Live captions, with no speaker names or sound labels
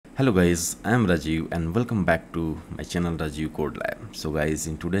Hello guys, I am Rajiv and welcome back to my channel RajivCodeLab. So guys,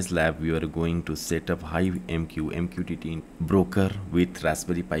 in today's lab we are going to set up HiveMQ MQTT Broker with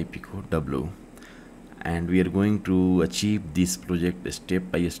Raspberry Pi Pico W, and we are going to achieve this project step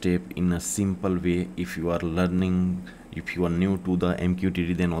by step in a simple way. If you are new to the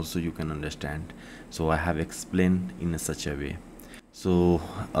MQTT, then also you can understand. So I have explained in such a way. So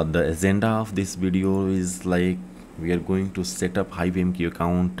the agenda of this video is like, we are going to set up HiveMQ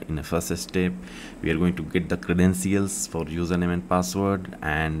account in a first step. We are going to get the credentials for username and password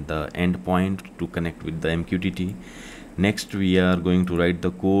and the endpoint to connect with the MQTT. Next, we are going to write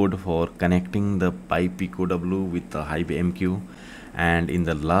the code for connecting the Pi Pico W with the HiveMQ. And in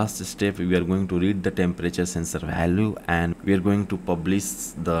the last step, we are going to read the temperature sensor value, and we are going to publish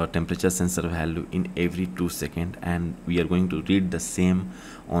the temperature sensor value in every 2 seconds, and we are going to read the same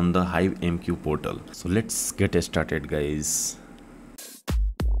on the HiveMQ portal. So let's get started, guys.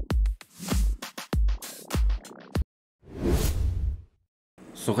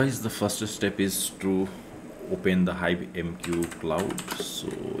 So guys, the first step is to open the HiveMQ cloud. So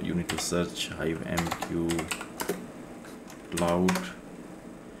you need to search HiveMQ cloud,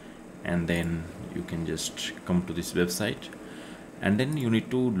 and then you can just come to this website, and then you need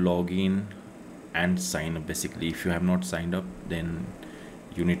to log in and sign up. Basically, if you have not signed up, then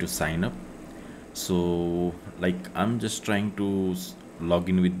you need to sign up. So like, I'm just trying to log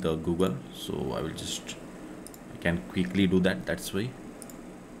in with the Google, so I can quickly do that. That's why.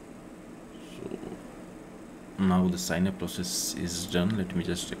 So now the sign up process is done. Let me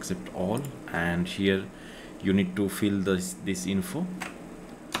just accept all, and here you need to fill this info.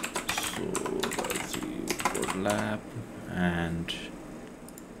 So RajivCodeLab, and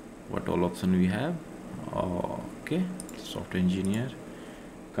what all option we have. Okay, software engineer,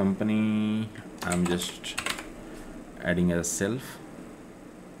 company, I'm just adding as self.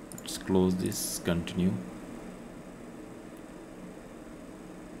 Let's close this, continue.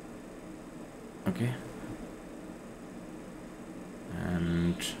 Okay,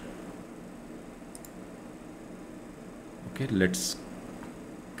 and okay, let's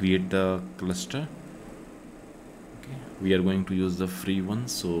create the cluster. Okay, we are going to use the free one,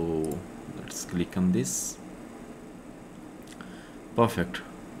 so let's click on this. Perfect.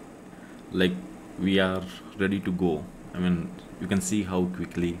 Like, we are ready to go. I mean, you can see how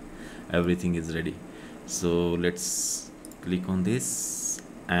quickly everything is ready. So let's click on this,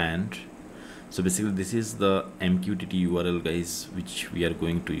 and so basically this is the MQTT URL, guys, which we are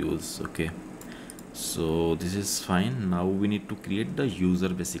going to use. Okay, so this is fine. Now we need to create the user,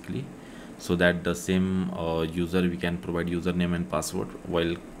 basically, so that the same user, we can provide username and password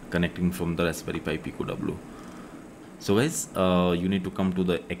while connecting from the Raspberry Pi Pico W. So guys, you need to come to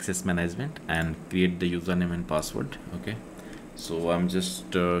the access management and create the username and password. Okay, so I'm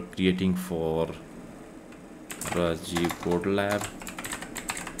just creating for RajivCodeLab.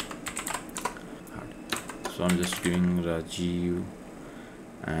 So I'm just giving Rajiv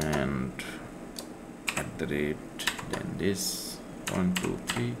and @ then this 1 2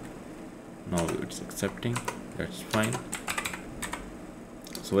 3. Now it's accepting. That's fine.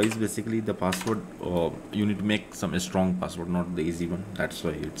 So is basically the password, you need to make some strong password, not the easy one. That's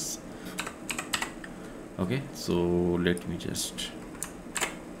why it's okay. So let me just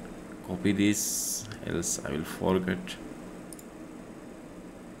copy this, else I will forget.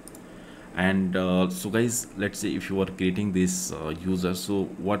 And so guys, let's say if you are creating this user, so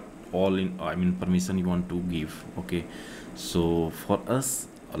what all permission you want to give. Okay, so for us,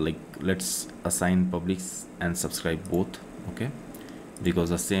 like, let's assign public and subscribe both. Okay, because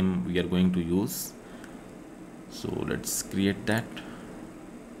the same we are going to use. So let's create that.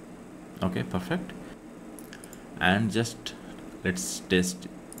 Okay, perfect. And just let's test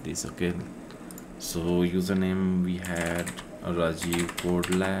this. Okay, so username we had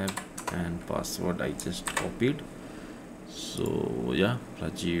RajivCodeLab, and password I just copied. So yeah,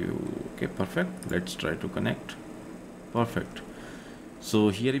 Rajiv. Okay, perfect. Let's try to connect. Perfect. So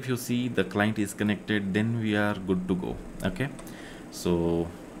here, if you see the client is connected, then we are good to go. Okay, so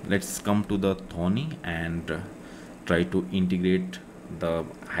let's come to the Thorny and try to integrate the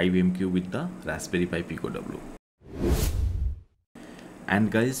HiveMQ with the Raspberry Pi Pico W. And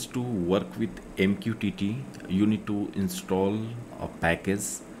guys, to work with MQTT, you need to install a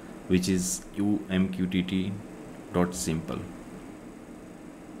package which is umqtt.simple.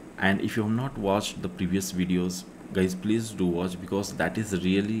 And if you have not watched the previous videos, guys, please do watch, because that is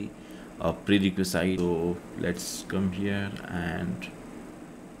really a prerequisite. So let's come here and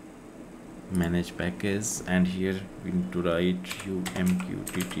manage package, and here we need to write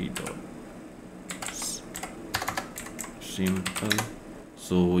umqtt.simple.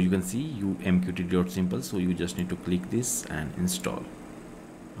 So you can see MQTT.simple. So you just need to click this and install.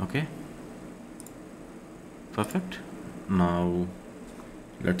 Okay, perfect. Now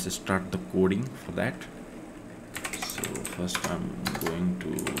let's start the coding for that. So first I'm going to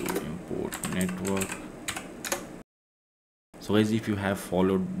import network. So guys, if you have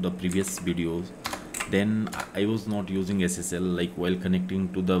followed the previous videos, then I was not using SSL like while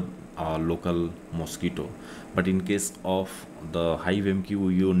connecting to the local Mosquito, but in case of the HiveMQ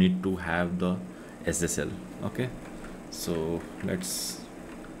you need to have the SSL. Okay, so let's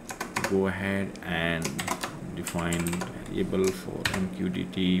go ahead and define variable for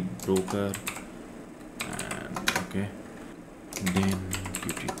MQTT Broker, and okay, then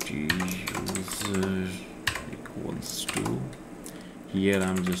MQTT user equals to, here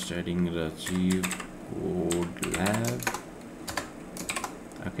I'm just adding RajivCodeLab,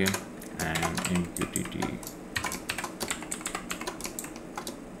 okay, and MQTT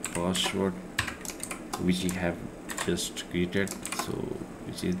password which we have just created, so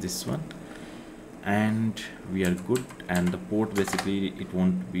which is this one, and we are good. And the port, basically it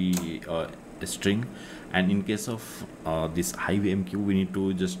won't be a string, and in case of this HiveMQ we need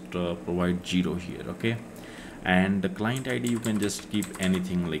to just provide 0 here. Okay, and the client ID you can just keep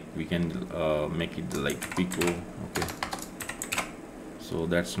anything, like we can make it like Pico. Okay, so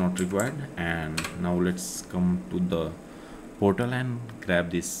that's not required. And now let's come to the portal and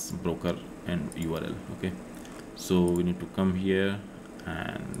grab this broker and URL. Okay, so we need to come here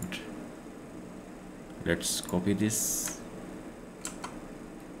and let's copy this.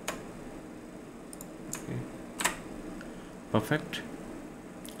 Okay, perfect.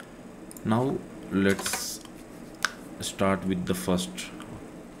 Now let's start with the first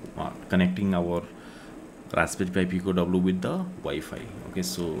connecting our Raspberry Pi Pico W with the Wi-Fi. Okay,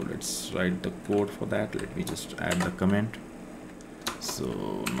 so let's write the code for that. Let me just add the comment. So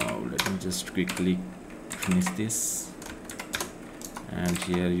now let me just quickly finish this, and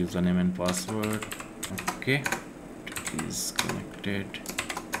here username and password. Okay, it is connected,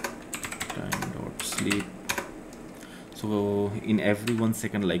 time.sleep. So in every 1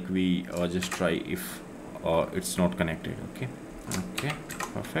 second, like we just try if it's not connected. Okay,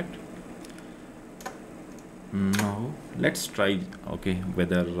 perfect. Now let's try, okay,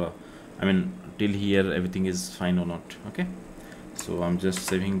 whether I mean till here everything is fine or not. Okay, so I'm just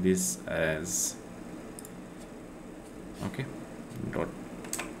saving this as okay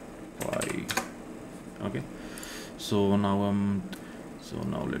 .py. Okay, so now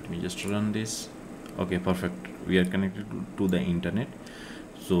let me just run this. Okay, perfect, we are connected to the internet.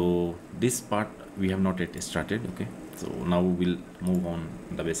 So this part we have not yet started. Okay, so now we'll move on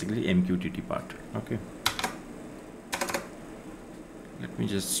the basically MQTT part. Okay, let me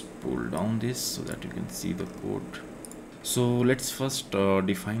just pull down this so that you can see the code. So let's first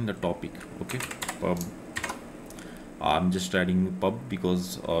define the topic. Okay, pub. I'm just adding pub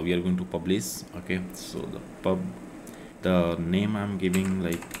because we are going to publish. Okay, so the pub, the name I'm giving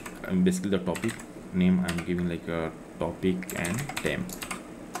like basically the topic name I'm giving like a topic and temp.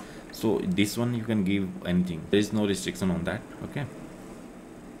 So this one you can give anything, there is no restriction on that. Okay,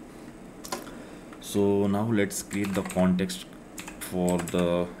 so now let's create the context for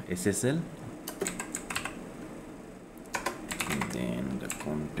the SSL, and then the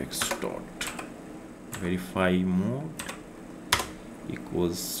context dot verify mode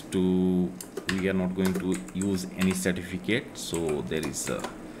equals to, we are not going to use any certificate, so there is a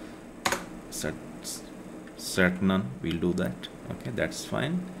set none, we'll do that. Okay, that's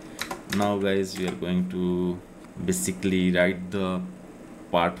fine. Now guys, we are going to basically write the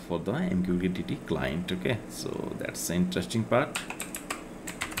part for the MQTT client. Okay, so that's the interesting part.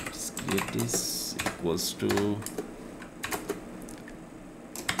 Let's create this equals to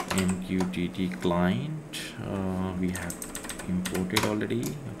MQTT client. We have imported already.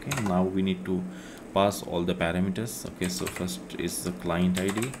 Okay, now we need to pass all the parameters. Okay, so first is the client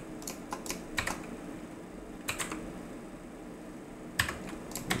ID,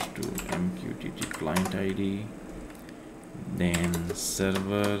 to MQTT client ID, then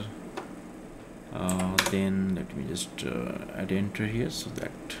server, then let me just add enter here, so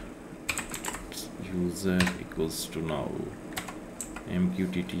that user equals to now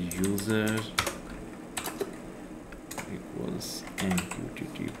MQTT user equals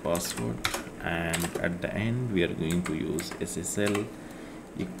MQTT password, and at the end we are going to use SSL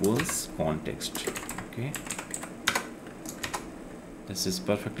equals context. Okay, this is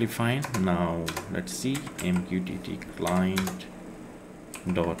perfectly fine. Now let's see MQTT client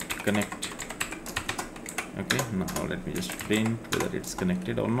dot connect. Okay, now let me just print whether it's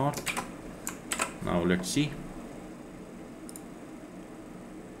connected or not. Now let's see.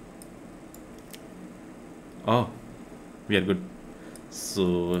 Oh, we are good.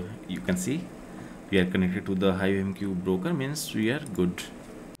 So you can see we are connected to the HiveMQ Broker, means we are good.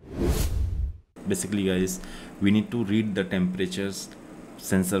 Basically guys, we need to read the temperatures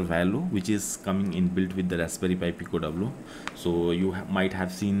sensor value which is coming in built with the Raspberry Pi Pico W. So you might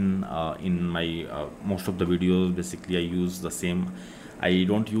have seen in my most of the videos, basically I use the same. I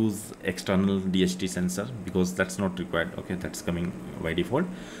don't use external DHT sensor because that's not required. Okay, that's coming by default.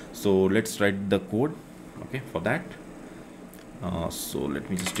 So let's write the code, okay, for that. So let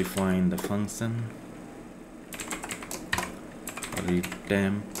me just define the function read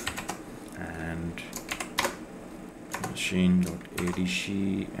temp and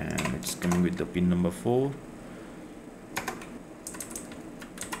machine.adc, and it's coming with the pin number 4.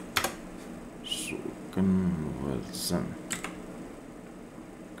 So conversion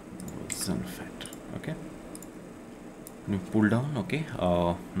factor, okay, we pull down. Okay,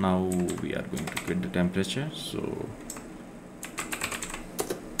 now we are going to get the temperature. So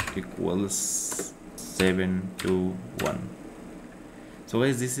equals 7 to 1. So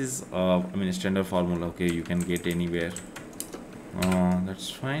guys, this is I mean a standard formula. Okay, you can get anywhere. That's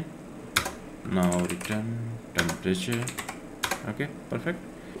fine. Now return temperature. Okay, perfect.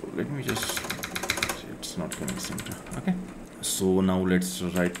 Let me just, it's not coming center. Okay, so now let's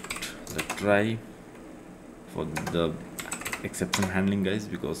write the try for the exception handling guys,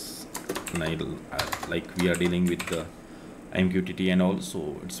 because like we are dealing with the MQTT and all,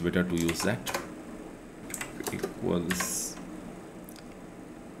 so it's better to use that. Equals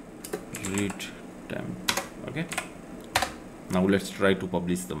read temp. Okay, now let's try to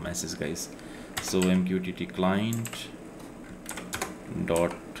publish the message guys. So MQTT client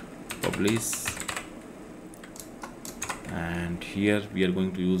dot publish, and here we are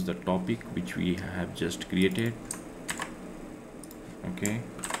going to use the topic which we have just created. Okay,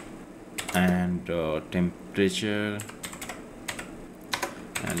 and temperature,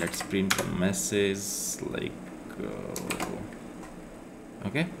 and let's print a message like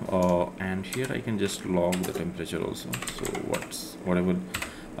okay, and here I can just log the temperature also. So whatever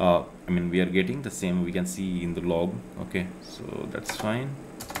I mean we are getting the same, we can see in the log. Okay, so that's fine.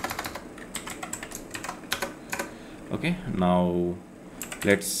 Okay, now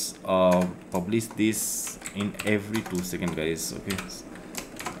let's publish this in every 2 seconds guys. Okay,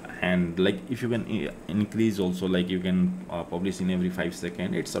 and like if you can increase also, like you can publish in every 5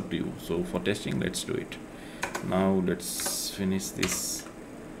 seconds, it's up to you. So for testing, let's do it. Now let's finish this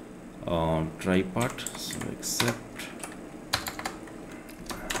try part. So accept,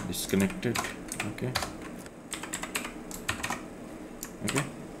 disconnected. Okay, okay,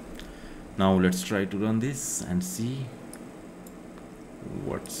 now let's try to run this and see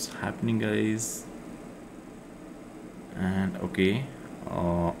what's happening guys. And okay,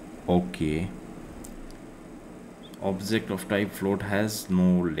 okay, object of type float has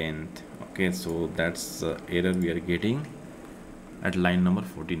no length. Okay, so that's the error we are getting at line number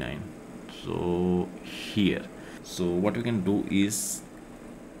 49. So here, so what we can do is,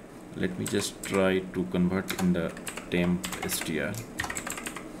 let me just try to convert in the temp str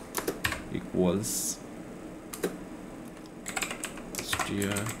equals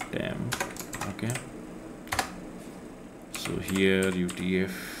str temp. Okay, so here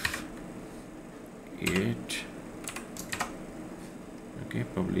UTF-8. Okay,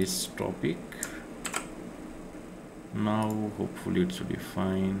 publish topic. Now hopefully it should be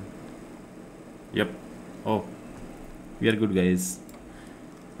fine. Yep. Oh, we are good guys.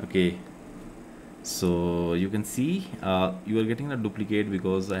 Okay, so you can see you are getting a duplicate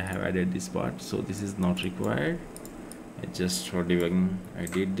because I have added this part, so this is not required. I just for debugging I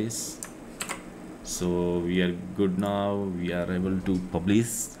did this. So we are good now, we are able to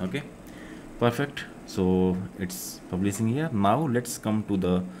publish. Okay, perfect. So it's publishing here. Now let's come to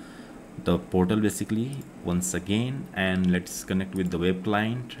the portal basically once again, and let's connect with the web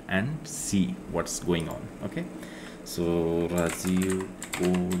client and see what's going on. Okay, so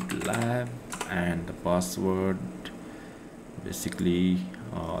RajivCodeLab, and the password basically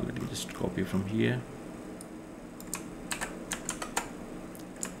let me just copy from here.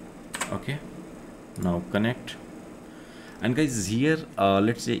 Okay, now connect. And guys, here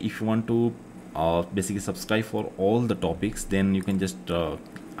let's say if you want to basically subscribe for all the topics, then you can just do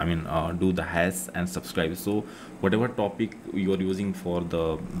the hash and subscribe. So whatever topic you are using for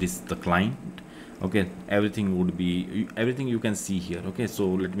the client, okay, everything would be, everything you can see here. Okay, so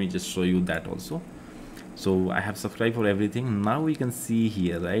let me just show you that also. So I have subscribed for everything. Now we can see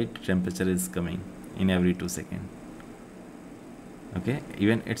here, right, temperature is coming in every 2 seconds. Okay,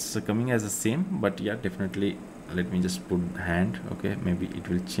 even it's coming as the same, but yeah, definitely let me just put hand. Okay, maybe it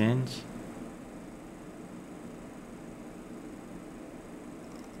will change.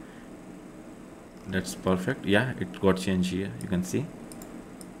 That's perfect. Yeah, it got changed here, you can see.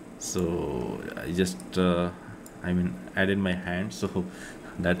 So I just added my hand, so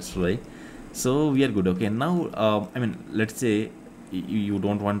that's why. So we are good. Okay, now let's say you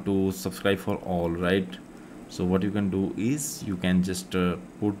don't want to subscribe for all, right? So what you can do is you can just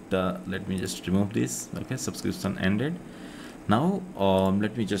put the, let me just remove this. Okay, subscription ended. Now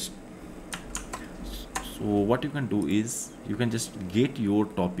let me just, so what you can do is you can just get your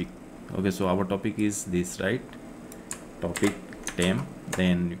topic. Okay, so our topic is this, right? Topic temp.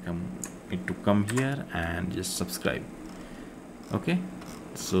 Then you need to come here and just subscribe. Okay,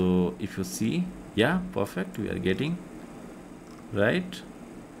 so if you see, yeah, perfect, we are getting right.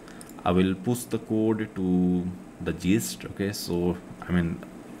 I will push the code to the gist. Okay, so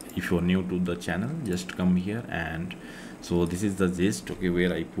if you're new to the channel, just come here, and so this is the gist, okay,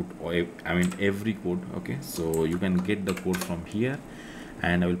 where I put every code. Okay, so you can get the code from here,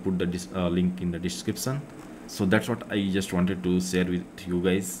 and I will put the link in the description. So that's what I just wanted to share with you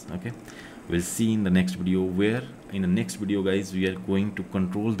guys. Okay, we'll see in the next video, where in the next video guys we are going to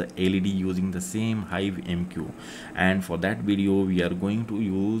control the LED using the same HiveMQ, and for that video we are going to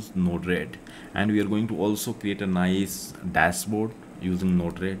use Node-RED, and we are going to also create a nice dashboard using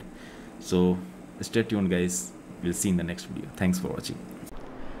Node-RED. So stay tuned guys, we'll see in the next video. Thanks for watching.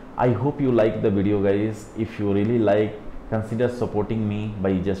 I hope you like the video guys. If you really like, consider supporting me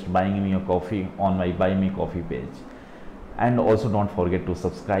by just buying me a coffee on my Buy Me Coffee page. And also don't forget to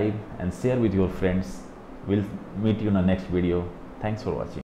subscribe and share with your friends. We'll meet you in the next video. Thanks for watching.